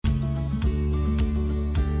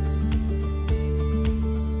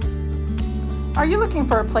Are you looking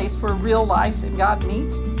for a place where real life and God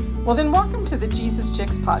meet? Well, then welcome to the Jesus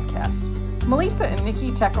Chicks podcast. Melissa and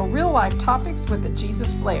Nikki tackle real life topics with a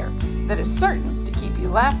Jesus flair that is certain to keep you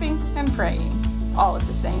laughing and praying all at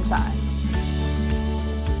the same time.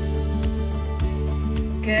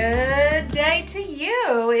 Good day to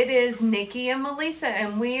you. It is Nikki and Melissa,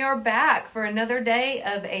 and we are back for another day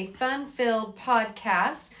of a fun-filled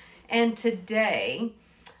podcast. And today,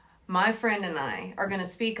 my friend and I are going to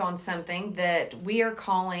speak on something that we are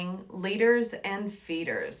calling leaders and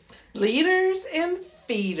feeders. Leaders and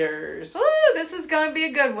feeders. Ooh, this is going to be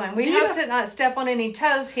a good one. We hope to not step on any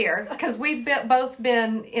toes here because we've both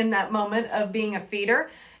been in that moment of being a feeder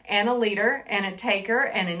and a leader and a taker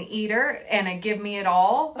and an eater and a give me it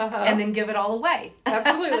all and then give it all away.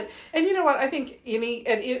 Absolutely. And you know what? I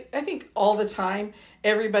think all the time,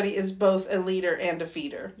 everybody is both a leader and a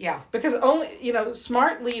feeder. Yeah. Because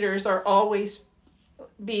smart leaders are always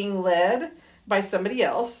being led by somebody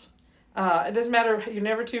else. It doesn't matter. You're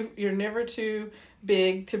never too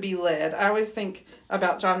big to be led. I always think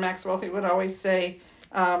about John Maxwell, who would always say,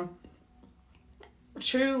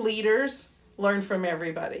 true leaders learn from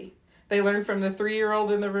everybody. They learn from the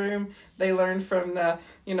 3-year-old in the room. They learn from the,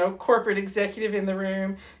 corporate executive in the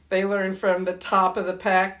room. They learn from the top of the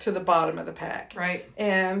pack to the bottom of the pack. Right.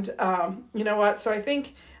 And you know what? So I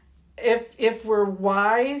think if we're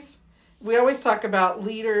wise, we always talk about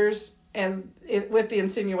leaders and with the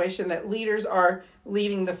insinuation that leaders are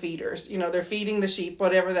leading the feeders. They're feeding the sheep,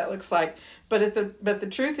 whatever that looks like. But the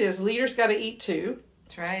truth is, leaders got to eat too.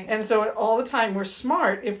 That's right. And so all the time, we're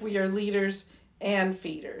smart if we are leaders and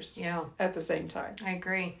feeders at the same time. I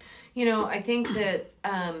agree. I think that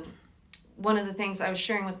one of the things I was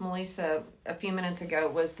sharing with Melissa a few minutes ago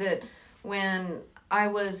was that when I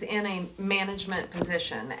was in a management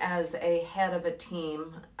position as a head of a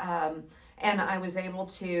team, and I was able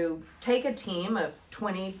to take a team of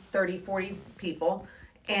 20, 30, 40 people,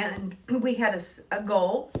 and we had a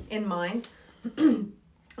goal in mind,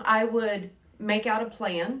 I would make out a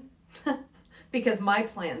plan because my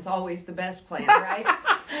plan's always the best plan, right?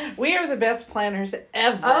 We are the best planners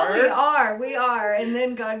ever. Oh, we are. And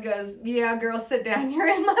then God goes, yeah, girl, sit down. You're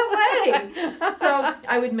in my way. So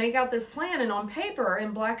I would make out this plan, and on paper,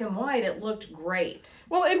 in black and white, it looked great.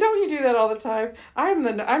 Well, and don't you do that all the time?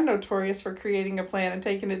 I'm notorious for creating a plan and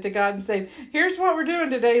taking it to God and saying, here's what we're doing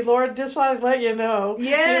today, Lord. Just wanted to let you know.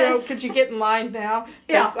 Yes. Could you get in line now?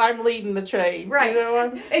 Because I'm leading the train. Right.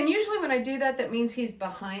 And usually when I do that, that means he's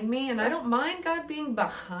behind me. And I don't mind God being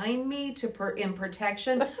behind me in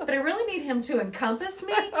protection. But I really need him to encompass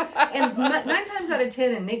me. And 9 times out of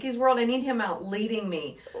 10 in Nikki's world, I need him out leading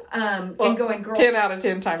me and going, girl, 10 out of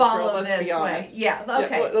 10 times, follow girl, let's be honest. Way. Yeah,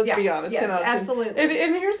 okay. Let's be honest. Yes, 10 out of 10. Absolutely.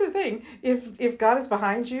 And here's the thing. If God is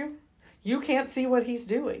behind you, you can't see what he's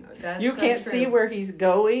doing. You can't see where he's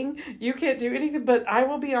going. You can't do anything. But I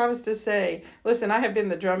will be honest to say, listen, I have been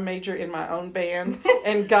the drum major in my own band,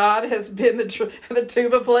 and God has been the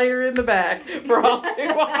tuba player in the back for all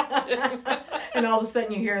too often. And all of a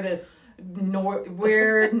sudden you hear this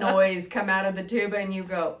weird noise come out of the tuba, and you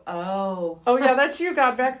go, oh. Oh, yeah, that's you,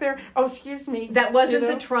 God, back there. Oh, excuse me. That wasn't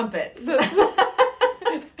the trumpets.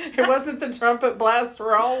 It wasn't the trumpet blast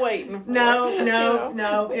we're all waiting for. No.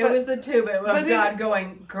 It was the tuba of God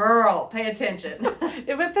going, girl, pay attention.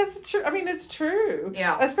 But that's true. I mean, it's true.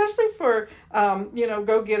 Yeah. Especially for,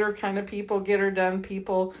 go-getter kind of people, get-her-done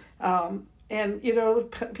people, and,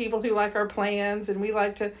 people who like our plans, and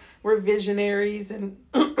we're visionaries, and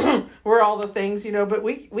we're all the things, but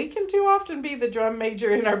we can too often be the drum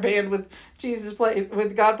major in our band with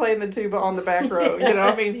God playing the tuba on the back row,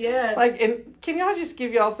 Yes, yes. And can y'all just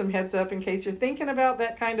give y'all some heads up in case you're thinking about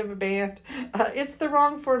that kind of a band? It's the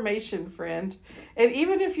wrong formation, friend. And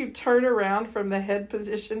even if you turn around from the head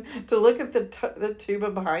position to look at the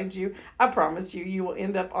tuba behind you, I promise you will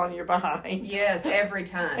end up on your behind. Yes, every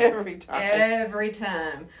time. Every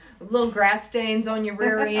time. Little grass stains on your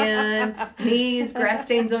rear end, grass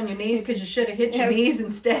stains on your knees because you should have hit your knees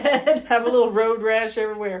instead. Have a little road rash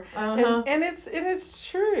everywhere. And it's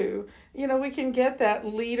true. We can get that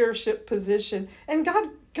leadership position. And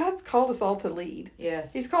God's called us all to lead.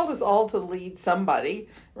 Yes. He's called us all to lead somebody,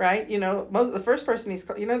 right? The first person he's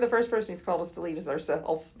called us to lead is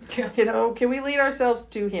ourselves. Yeah. Can we lead ourselves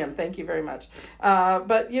to him? Thank you very much.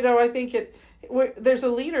 But I think there's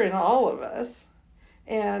a leader in all of us.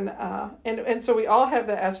 And so we all have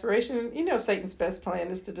the aspiration. Satan's best plan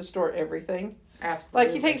is to distort everything.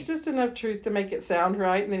 Absolutely. He takes just enough truth to make it sound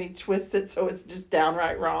right, and then he twists it so it's just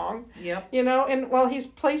downright wrong. Yep. And while God's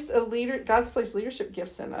placed leadership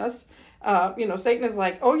gifts in us, Satan is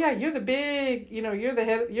like, oh yeah, you're the big, you're the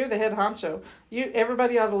head honcho.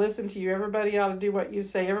 Everybody ought to listen to you. Everybody ought to do what you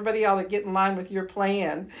say. Everybody ought to get in line with your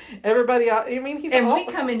plan. We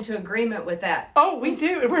come into agreement with that. Oh, we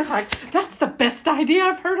do. And we're like, that's the best idea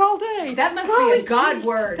I've heard all day. That must be a God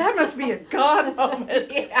word. That must be a God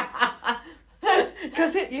moment. Yeah.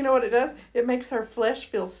 Because you know what it does? It makes our flesh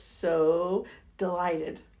feel so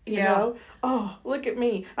delighted. You know? Oh, look at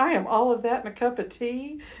me. I am all of that in a cup of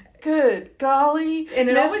tea. Good golly. And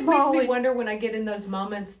it always makes me wonder when I get in those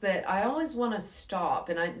moments that I always want to stop.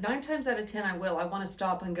 And 9 times out of 10 I want to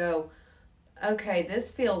stop and go, okay,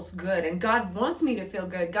 this feels good. And God wants me to feel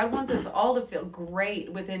good. God wants us all to feel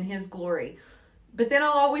great within His glory. But then I'll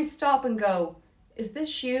always stop and go, is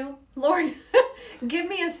this you, Lord? Give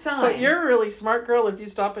me a sign. But you're a really smart girl if you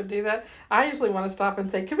stop and do that. I usually want to stop and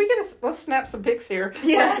say, can we let's snap some pics here.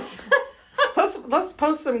 Yes. Let's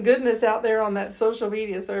post some goodness out there on that social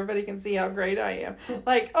media so everybody can see how great I am.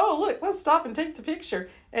 Like, oh, look, let's stop and take the picture.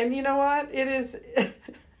 And you know what? It is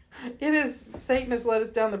Satan has led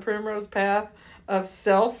us down the primrose path of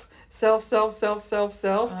self. Oh,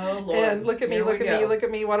 Lord. And look at me, look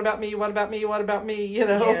at me. What about me?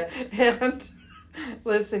 Yes. And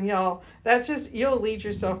listen, y'all, you'll lead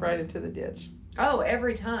yourself right into the ditch. Oh,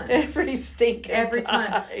 every time. Every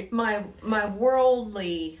time. My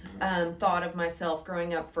worldly thought of myself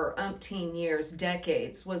growing up for umpteen years,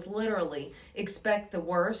 decades, was literally expect the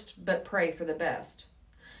worst, but pray for the best.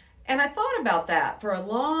 And I thought about that for a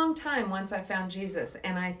long time once I found Jesus.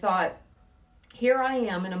 And I thought, here I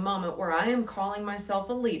am in a moment where I am calling myself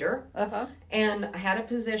a leader. Uh-huh. And I had a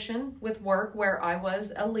position with work where I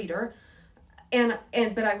was a leader.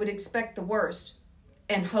 But I would expect the worst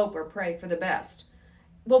and hope or pray for the best.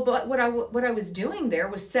 Well, but what I was doing there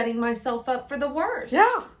was setting myself up for the worst.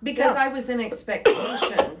 Yeah. Because I was in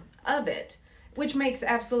expectation of it, which makes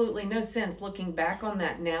absolutely no sense. Looking back on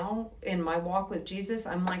that now in my walk with Jesus,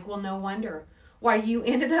 I'm like, well, no wonder why you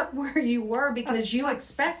ended up where you were, because you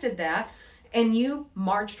expected that and you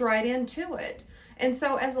marched right into it. And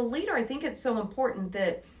so as a leader, I think it's so important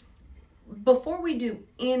that before we do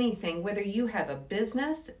anything, whether you have a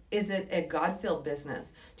business, is it a God-filled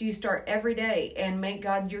business? Do you start every day and make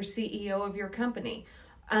God your CEO of your company?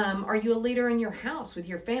 Are you a leader in your house with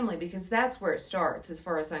your family? Because that's where it starts, as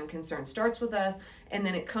far as I'm concerned. Starts with us, and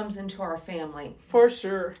then it comes into our family. For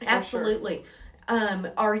sure. Absolutely.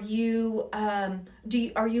 Are you an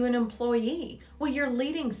employee? Well, you're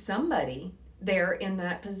leading somebody there in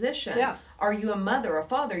that position. Yeah. Are you a mother, a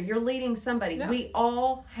father? You're leading somebody. Yeah. We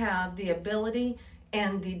all have the ability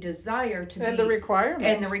and the desire to and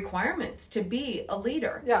the requirements to be a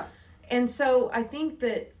leader. Yeah. And so I think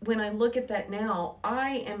that when I look at that now,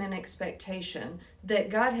 I am in expectation that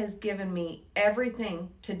God has given me everything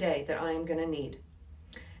today that I am going to need.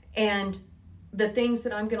 And the things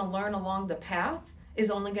that I'm going to learn along the path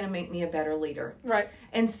is only going to make me a better leader. Right.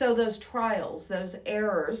 And so those trials, those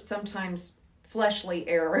errors, sometimes fleshly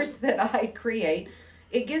errors that I create,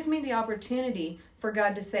 it gives me the opportunity for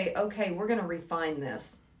God to say, okay, we're going to refine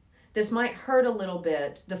this. This might hurt a little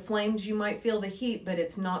bit. The flames, you might feel the heat, but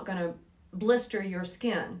it's not going to blister your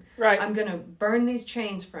skin. Right. I'm going to burn these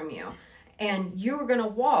chains from you. And you're going to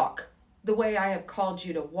walk the way I have called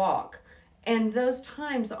you to walk. And those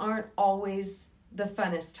times aren't always the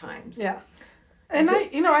funnest times. Yeah. And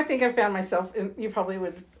I think I found myself, and you probably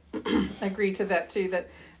would agree to that too, that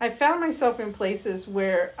I found myself in places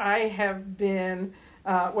where I have been,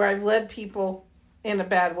 where I've led people in a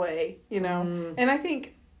bad way, and I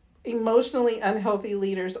think emotionally unhealthy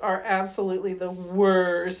leaders are absolutely the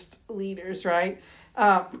worst leaders, right?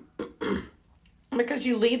 Because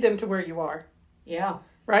you lead them to where you are. Yeah.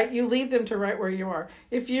 Right? You lead them to right where you are.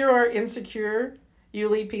 If you are insecure, you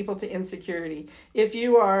lead people to insecurity. If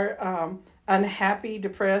you are unhappy,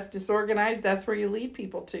 depressed, disorganized, that's where you lead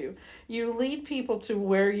people to. You lead people to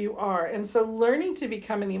where you are. And so learning to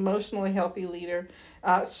become an emotionally healthy leader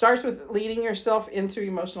starts with leading yourself into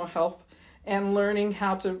emotional health and learning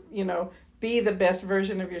how to, be the best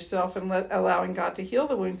version of yourself and allowing God to heal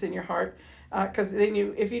the wounds in your heart. Because then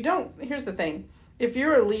here's the thing. If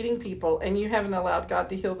you're leading people and you haven't allowed God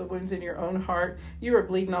to heal the wounds in your own heart, you're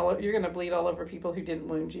going to bleed all over people who didn't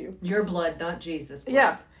wound you. Your blood, not Jesus' blood.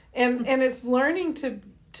 Yeah. And it's learning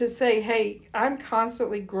to say, hey, I'm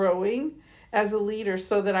constantly growing as a leader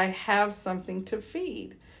so that I have something to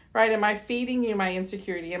feed, right? Am I feeding you my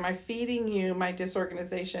insecurity? Am I feeding you my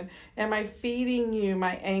disorganization? Am I feeding you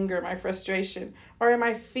my anger, my frustration? Or am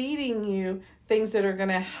I feeding you things that are going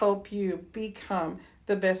to help you become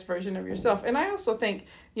the best version of yourself? And I also think,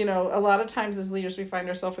 a lot of times as leaders, we find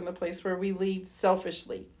ourselves in the place where we lead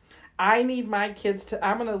selfishly. I'm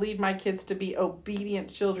going to lead my kids to be obedient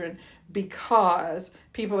children because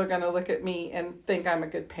people are going to look at me and think I'm a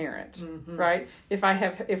good parent, right? If I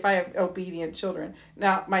have obedient children.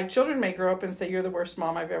 Now, my children may grow up and say, you're the worst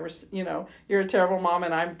mom I've ever, you're a terrible mom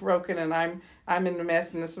and I'm broken and I'm in a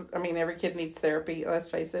mess. And every kid needs therapy. Let's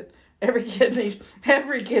face it. Every kid needs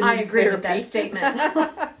therapy. I agree with that statement.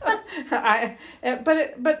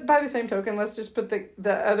 But by the same token, let's just put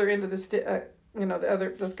the other end of the stick,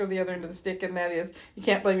 let's go to the other end of the stick, and that is you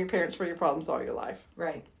can't blame your parents for your problems all your life.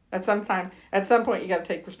 Right. At some point, you got to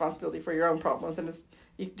take responsibility for your own problems, and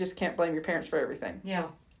you just can't blame your parents for everything. Yeah.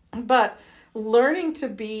 But learning to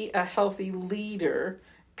be a healthy leader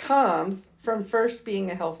comes from first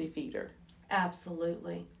being a healthy feeder.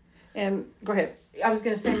 Absolutely. And go ahead. I was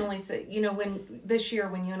going to say, Melissa, when this year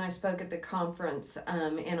when you and I spoke at the conference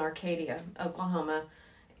in Arcadia, Oklahoma,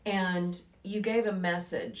 and you gave a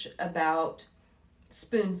message about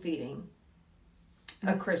spoon feeding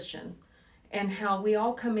a Christian and how we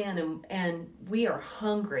all come in and we are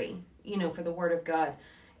hungry, for the Word of God.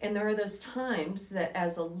 And there are those times that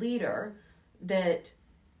as a leader that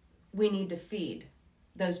we need to feed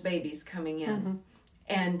those babies coming in.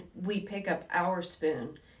 And we pick up our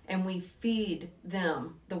spoon and we feed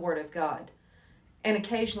them the Word of God. And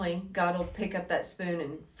occasionally, God will pick up that spoon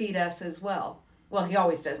and feed us as well. Well, he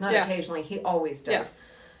always does. Not occasionally, he always does.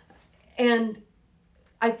 Yeah. And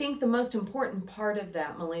I think the most important part of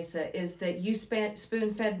that, Melissa, is that you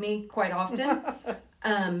spoon-fed me quite often.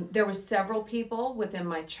 There was several people within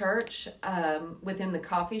my church, within the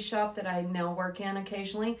coffee shop that I now work in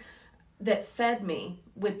occasionally, that fed me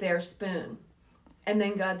with their spoon. And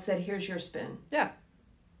then God said, here's your spoon. Yeah.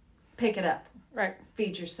 Pick it up. Right.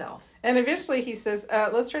 Feed yourself. And eventually he says,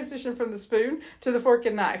 let's transition from the spoon to the fork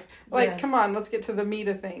and knife. Come on, let's get to the meat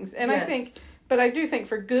of things. And I do think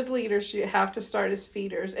for good leaders, you have to start as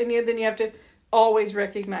feeders. And then you have to always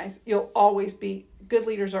recognize good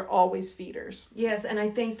leaders are always feeders. Yes, and I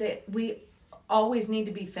think that we always need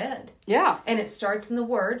to be fed. Yeah. And it starts in the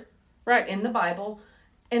Word. Right. In the Bible.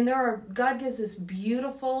 And God gives this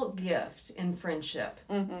beautiful gift in friendship,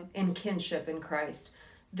 in kinship in Christ,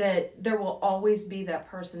 that there will always be that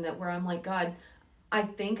person where I'm like, God, I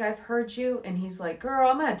think I've heard you. And he's like, girl,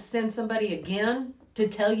 I'm going to send somebody again to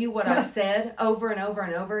tell you what I said over and over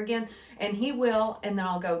and over again. And he will. And then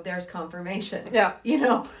I'll go, there's confirmation. Yeah.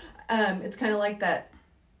 It's kind of like that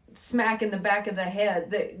smack in the back of the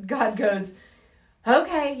head that God goes,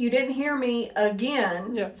 okay, you didn't hear me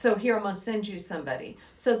again, so here I'm going to send you somebody.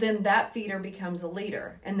 So then that feeder becomes a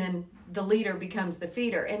leader, and then the leader becomes the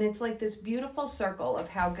feeder. And it's like this beautiful circle of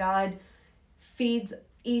how God feeds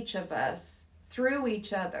each of us through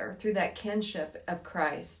each other, through that kinship of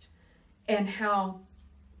Christ, and how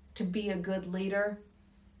to be a good leader,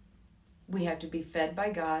 we have to be fed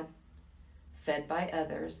by God, fed by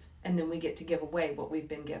others, and then we get to give away what we've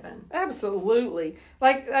been given. Absolutely.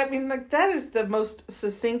 That is the most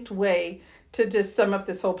succinct way to just sum up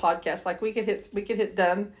this whole podcast. We could hit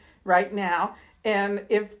done right now. And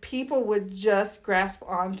if people would just grasp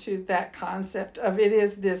onto that concept of it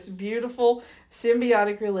is this beautiful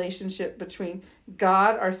symbiotic relationship between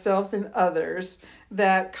God, ourselves, and others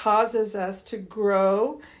that causes us to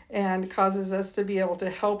grow and causes us to be able to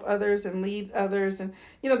help others and lead others. And,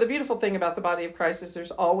 the beautiful thing about the body of Christ is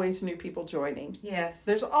there's always new people joining. Yes.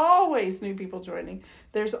 There's always new people joining.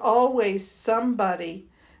 There's always somebody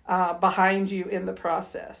behind you in the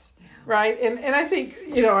process. Yeah. Right? And I think,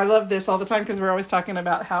 I love this all the time because we're always talking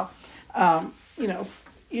about how,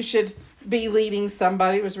 you should be leading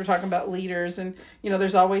somebody, as we're talking about leaders, and,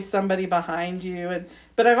 there's always somebody behind you.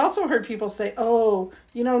 But I've also heard people say,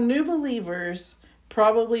 new believers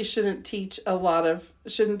probably shouldn't teach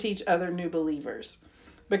other new believers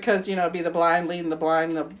because, it'd be the blind leading the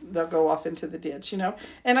blind, they'll go off into the ditch,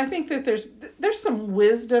 And I think that there's some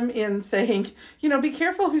wisdom in saying, be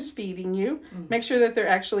careful who's feeding you, make sure that they're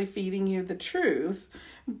actually feeding you the truth,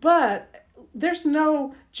 but there's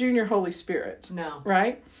no junior Holy Spirit. No.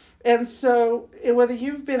 Right? And so whether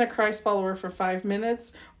you've been a Christ follower for 5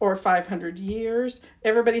 minutes or 500 years,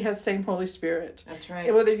 everybody has the same Holy Spirit. That's right.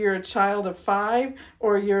 And whether you're a child of 5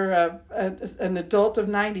 or you're an adult of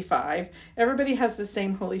 95, everybody has the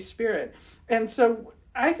same Holy Spirit. And so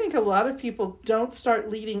I think a lot of people don't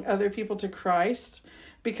start leading other people to Christ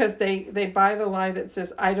because they buy the lie that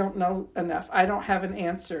says, I don't know enough. I don't have an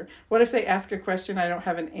answer. What if they ask a question I don't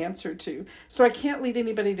have an answer to? So I can't lead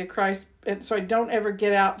anybody to Christ. And so I don't ever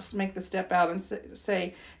get out to make the step out and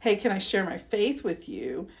say, hey, can I share my faith with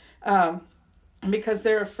you? because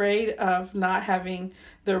they're afraid of not having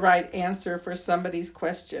the right answer for somebody's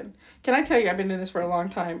question. Can I tell you, I've been doing this for a long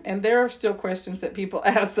time, and there are still questions that people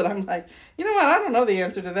ask that I'm like, you know what, I don't know the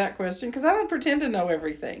answer to that question because I don't pretend to know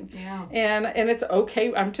everything. Yeah. And it's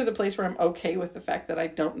okay. I'm to the place where I'm okay with the fact that I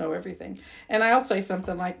don't know everything. And I'll say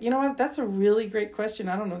something like, you know what, that's a really great question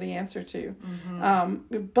I don't know the answer to.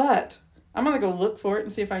 But I'm going to go look for it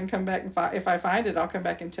and see if I can come back, and if I find it, I'll come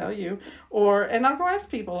back and tell you, and I'll go ask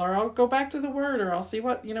people, or I'll go back to the word, or I'll see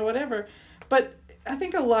what, whatever. But I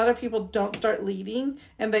think a lot of people don't start leading,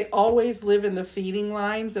 and they always live in the feeding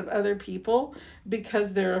lines of other people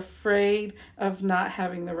because they're afraid of not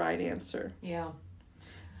having the right answer. Yeah.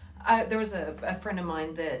 There was a friend of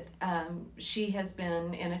mine that she has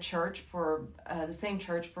been in a church for the same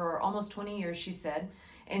church for almost 20 years, she said.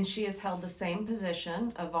 And she has held the same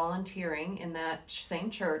position of volunteering in that same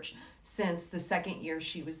church since the second year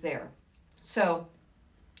she was there. So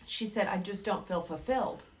she said, I just don't feel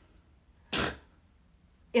fulfilled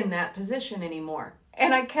in that position anymore.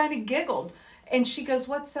 And I kind of giggled. And she goes,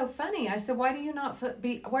 what's so funny? I said, why do you not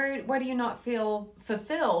why do you not feel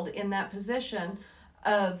fulfilled in that position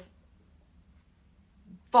of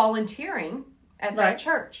volunteering at that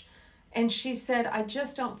church? And she said, I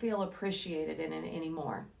just don't feel appreciated in it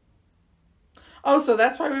anymore. Oh, so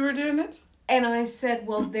that's why we were doing it? And I said,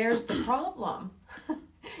 well, there's the problem.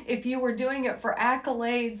 If you were doing it for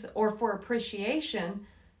accolades or for appreciation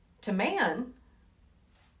to man,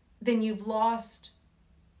 then you've lost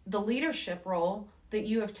the leadership role that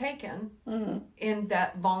you have taken in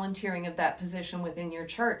that volunteering of that position within your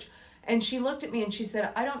church. And she looked at me and she said,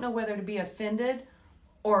 I don't know whether to be offended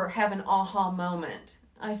or have an aha moment.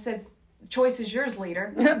 I said, choice is yours,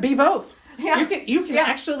 leader. Be both. Yeah. You can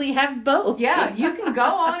actually have both. Yeah, you can go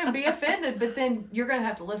on and be offended, but then you're going to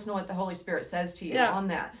have to listen to what the Holy Spirit says to you on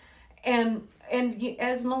that. And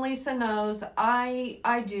as Melissa knows, I'm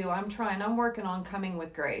working on coming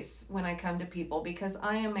with grace when I come to people, because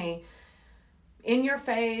I am in your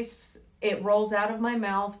face, it rolls out of my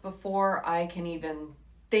mouth before I can even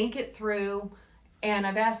think it through. And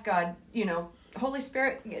I've asked God, Holy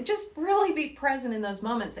Spirit, just really be present in those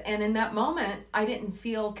moments. And in that moment, I didn't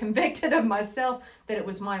feel convicted of myself that it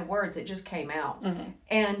was my words. It just came out.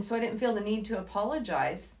 And so I didn't feel the need to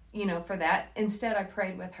apologize, for that. Instead, I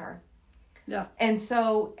prayed with her. Yeah. And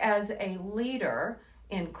so as a leader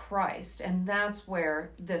in Christ, and that's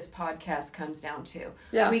where this podcast comes down to.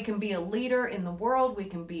 Yeah. We can be a leader in the world. We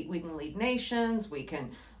can lead nations. We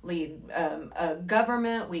can lead a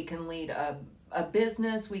government. We can lead a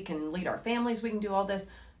business, we can lead our families, we can do all this,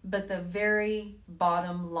 but the very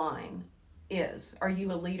bottom line is, are you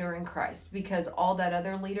a leader in Christ? Because all that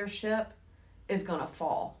other leadership is going to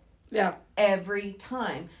fall. Yeah. Every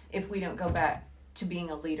time if we don't go back to being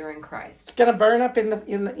a leader in Christ. It's going to burn up in the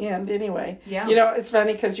end anyway. Yeah. It's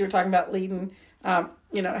funny because you were talking about leading. I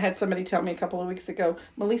had somebody tell me a couple of weeks ago,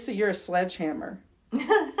 Melissa, you're a sledgehammer.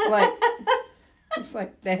 It's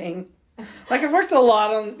like, dang. Like, I've worked a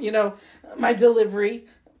lot on, my delivery,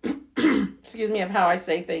 of how I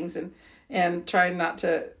say things and trying not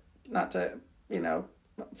to,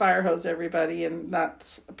 fire hose everybody and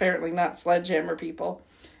apparently not sledgehammer people.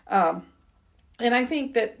 And I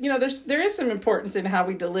think that, there is some importance in how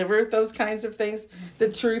we deliver those kinds of things.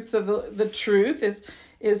 The truth of the truth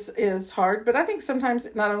is hard, but I think sometimes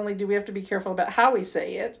not only do we have to be careful about how we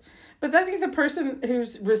say it, but I think the person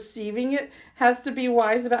who's receiving it has to be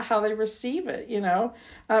wise about how they receive it,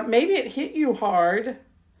 Maybe it hit you hard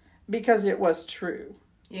because it was true.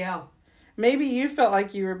 Yeah. Maybe you felt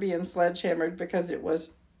like you were being sledgehammered because it was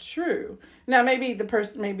true. Now, maybe the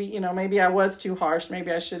person, maybe I was too harsh.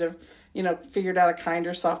 Maybe I should have, figured out a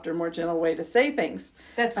kinder, softer, more gentle way to say things.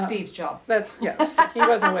 That's Steve's job. He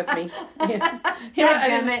wasn't with me.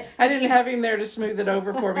 I didn't have him there to smooth it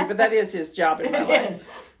over for me, but that is his job in my life.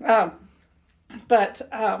 I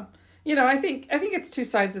think it's two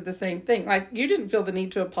sides of the same thing. Like, you didn't feel the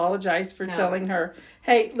need to apologize for telling her,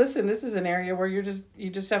 hey, listen, this is an area where you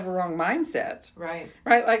just have a wrong mindset. Right.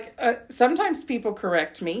 Right. Like, sometimes people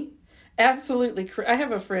correct me. Absolutely. I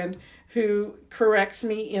have a friend who corrects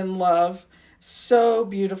me in love so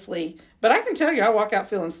beautifully, but I can tell you, I walk out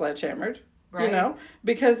feeling sledgehammered, right.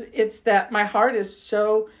 Because it's that my heart is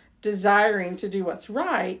so desiring to do what's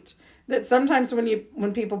right that sometimes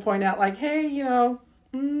when people point out, like, hey,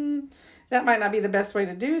 that might not be the best way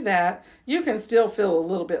to do that, you can still feel a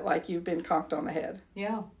little bit like you've been conked on the head.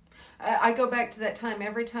 Yeah. I go back to that time.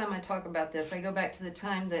 Every time I talk about this, I go back to the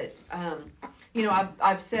time that,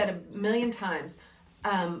 I've said a million times,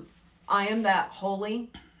 I am that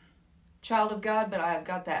holy child of God, but I've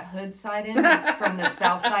got that hood side in me from the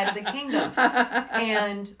south side of the kingdom.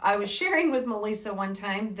 And I was sharing with Melissa one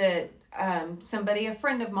time that a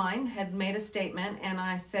friend of mine, had made a statement, and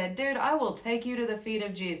I said, dude, I will take you to the feet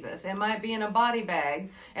of Jesus. It might be in a body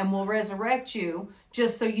bag, and we'll resurrect you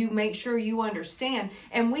just so you make sure you understand.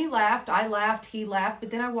 And we laughed, I laughed, he laughed,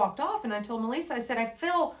 but then I walked off and I told Melissa, I said, I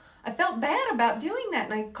felt bad about doing that.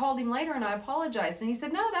 And I called him later and I apologized. And he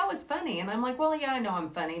said, no, that was funny. And I'm like, well, yeah, I know I'm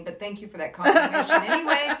funny, but thank you for that confirmation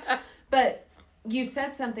anyways. But you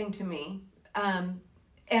said something to me, and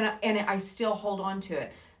I still hold on to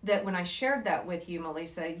it, that when I shared that with you,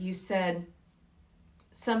 Melissa, you said,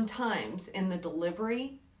 sometimes in the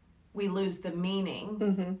delivery, we lose the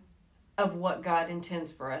meaning of what God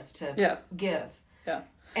intends for us to give. Yeah.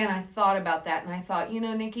 And I thought about that, and I thought,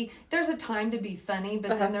 Nikki, there's a time to be funny,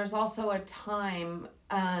 but then there's also a time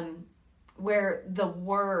where the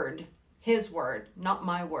word, his word, not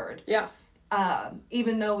my word. Yeah.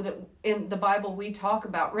 Even though that in the Bible we talk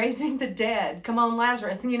about raising the dead. Come on,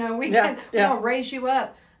 Lazarus, we'll raise you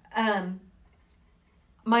up.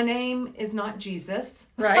 My name is not Jesus.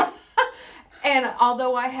 Right. And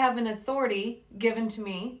although I have an authority given to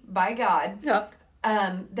me by God,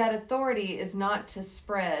 that authority is not to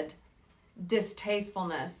spread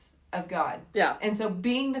distastefulness of God. Yeah. And so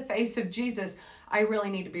being the face of Jesus, I really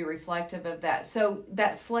need to be reflective of that. So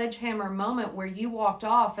that sledgehammer moment where you walked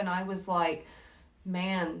off and I was like,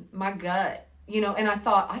 man, my gut, and I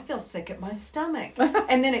thought, I feel sick at my stomach.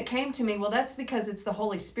 And then it came to me, well, that's because it's the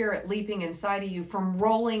Holy Spirit leaping inside of you from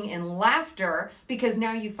rolling in laughter, because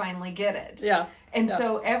now you finally get it. Yeah. And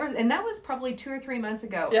so and that was probably 2 or 3 months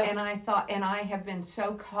ago. Yeah. And I thought, and I have been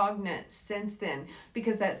so cognate since then,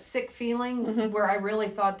 because that sick feeling where I really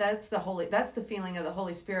thought that's the feeling of the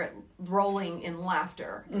Holy Spirit rolling in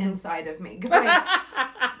laughter inside of me. Going,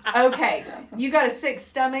 okay, you got a sick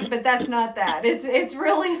stomach, but that's not that. It's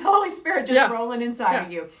really the Holy Spirit just rolling inside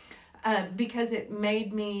of you. Because it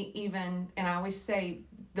made me even, and I always say,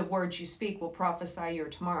 the words you speak will prophesy your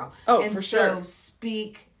tomorrow. Oh, and for sure. So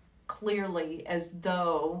speak clearly as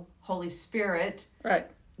though Holy Spirit, right,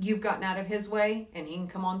 you've gotten out of his way and he can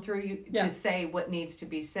come on through you to say what needs to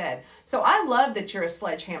be said. So I love that you're a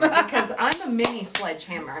sledgehammer, because I'm a mini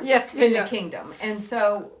sledgehammer in the kingdom. And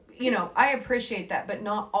so, I appreciate that, but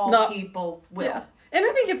not all people will. Yeah. And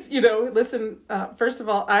I think it's, listen, first of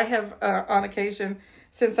all, I have on occasion,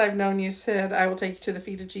 since I've known you, said, I will take you to the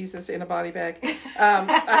feet of Jesus in a body bag.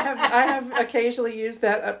 I have occasionally used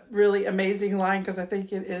that really amazing line, because I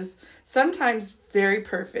think it is sometimes very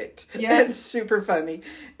perfect. Yes. It's super funny.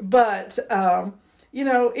 But,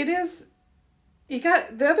 it is,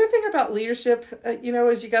 the other thing about leadership,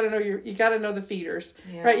 is you got to know the feeders,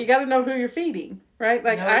 right? You got to know who you're feeding, right?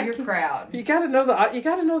 Like know your crowd. You got to know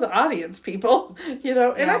the audience, people,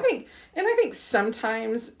 and I think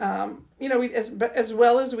sometimes, we, as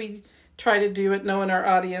well as we try to do it, knowing our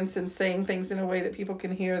audience and saying things in a way that people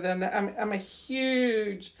can hear them, I'm a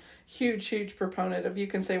huge proponent of, you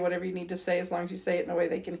can say whatever you need to say as long as you say it in a way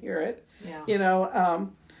they can hear it. Yeah.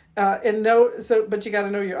 But you got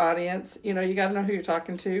to know your audience. You got to know who you're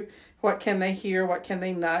talking to. What can they hear? What can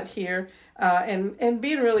they not hear? And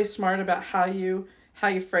being really smart about how you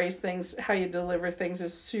phrase things, how you deliver things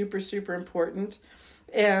is super, super important.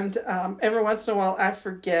 And every once in a while, I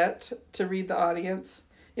forget to read the audience.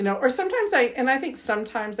 Or sometimes I think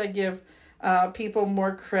sometimes I give people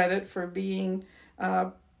more credit for being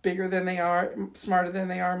bigger than they are, smarter than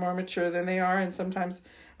they are, more mature than they are, and sometimes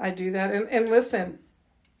I do that. And listen,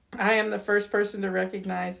 I am the first person to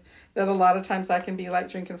recognize that a lot of times I can be like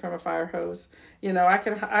drinking from a fire hose. I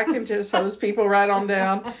can just hose people right on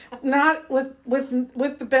down, not with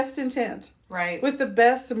the best intent, right? With the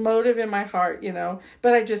best motive in my heart,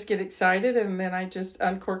 But I just get excited, and then I just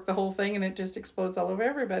uncork the whole thing, and it just explodes all over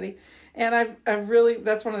everybody. And I've really,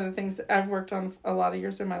 that's one of the things I've worked on a lot of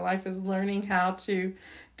years in my life, is learning how to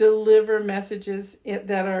deliver messages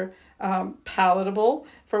that are palatable,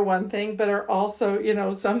 for one thing, but are also,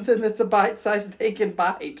 something that's a bite size they can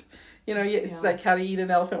bite. It's like how to eat an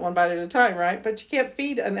elephant one bite at a time, right? But you can't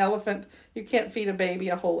feed a baby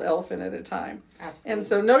a whole elephant at a time. Absolutely. And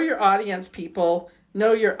so know your audience, people.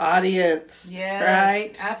 Know your audience. Yes,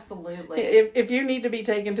 right? Absolutely. If you need to be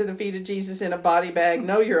taken to the feet of Jesus in a body bag,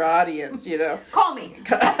 know your audience, Call me.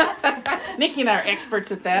 Nikki and I are experts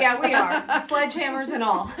at that. Yeah, we are. Sledgehammers and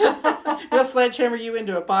all. We'll sledgehammer you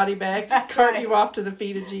into a body bag, cart you off to the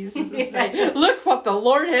feet of Jesus, and say, look what the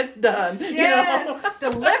Lord has done. Yes,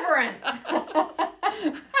 deliverance.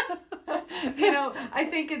 I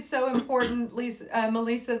think it's so important,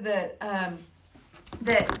 Melissa, that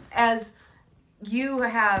as you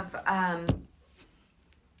have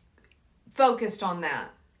focused on that,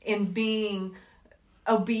 in being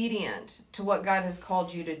obedient to what God has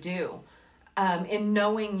called you to do, in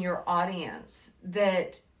knowing your audience,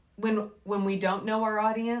 that when we don't know our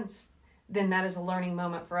audience, then that is a learning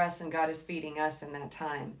moment for us, and God is feeding us in that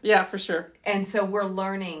time. Yeah, for sure. And so we're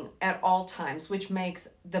learning at all times, which makes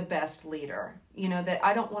the best leader. You know, that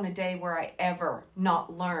I don't want a day where I ever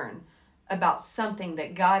not learn about something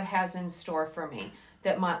that God has in store for me,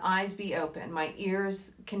 that my eyes be open, my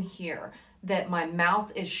ears can hear, that my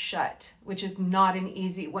mouth is shut, which is not an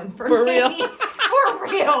easy one for me. Real. For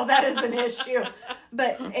real, that is an issue.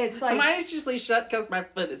 But it's like... Mine is usually shut because my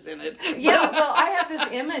foot is in it. Yeah, well, I have this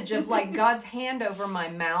image of like God's hand over my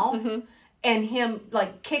mouth and him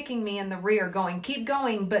like kicking me in the rear going, keep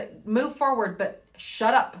going, but move forward, but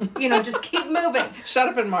shut up. You know, just keep moving. Shut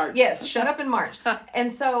up and march. Yes, shut up and march.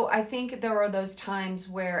 And so I think there are those times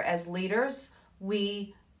where as leaders,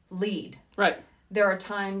 we lead. Right. There are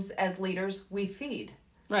times as leaders we feed.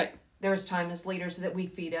 Right. There's times as leaders that we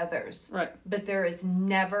feed others. Right. But there is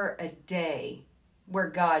never a day where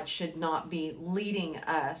God should not be leading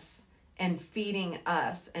us and feeding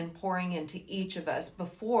us and pouring into each of us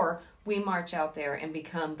before we march out there and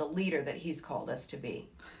become the leader that he's called us to be.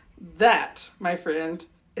 That, my friend,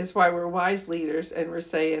 is why we're wise leaders, and we're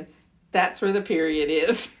saying that's where the period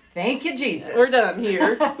is. Thank you, Jesus. We're done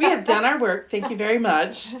here. We have done our work. Thank you very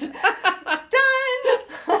much. Done.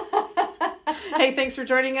 Hey, thanks for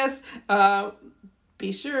joining us.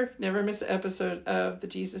 Be sure, never miss an episode of the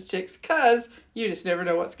Jesus Chicks, because you just never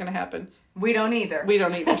know what's going to happen. We don't either. We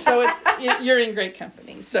don't either. So you're in great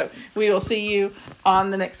company. So we will see you on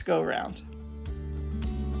the next go round.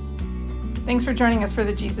 Thanks for joining us for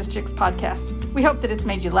the Jesus Chicks podcast. We hope that it's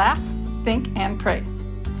made you laugh, think, and pray.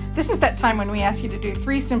 This is that time when we ask you to do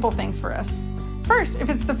 3 simple things for us. First, if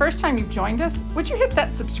it's the first time you've joined us, would you hit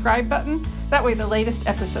that subscribe button? That way the latest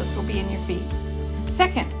episodes will be in your feed.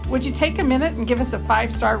 Second, would you take a minute and give us a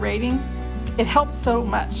 5-star rating? It helps so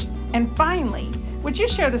much. And finally, would you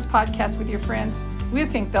share this podcast with your friends? We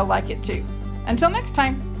think they'll like it too. Until next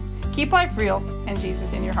time, keep life real and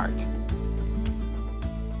Jesus in your heart.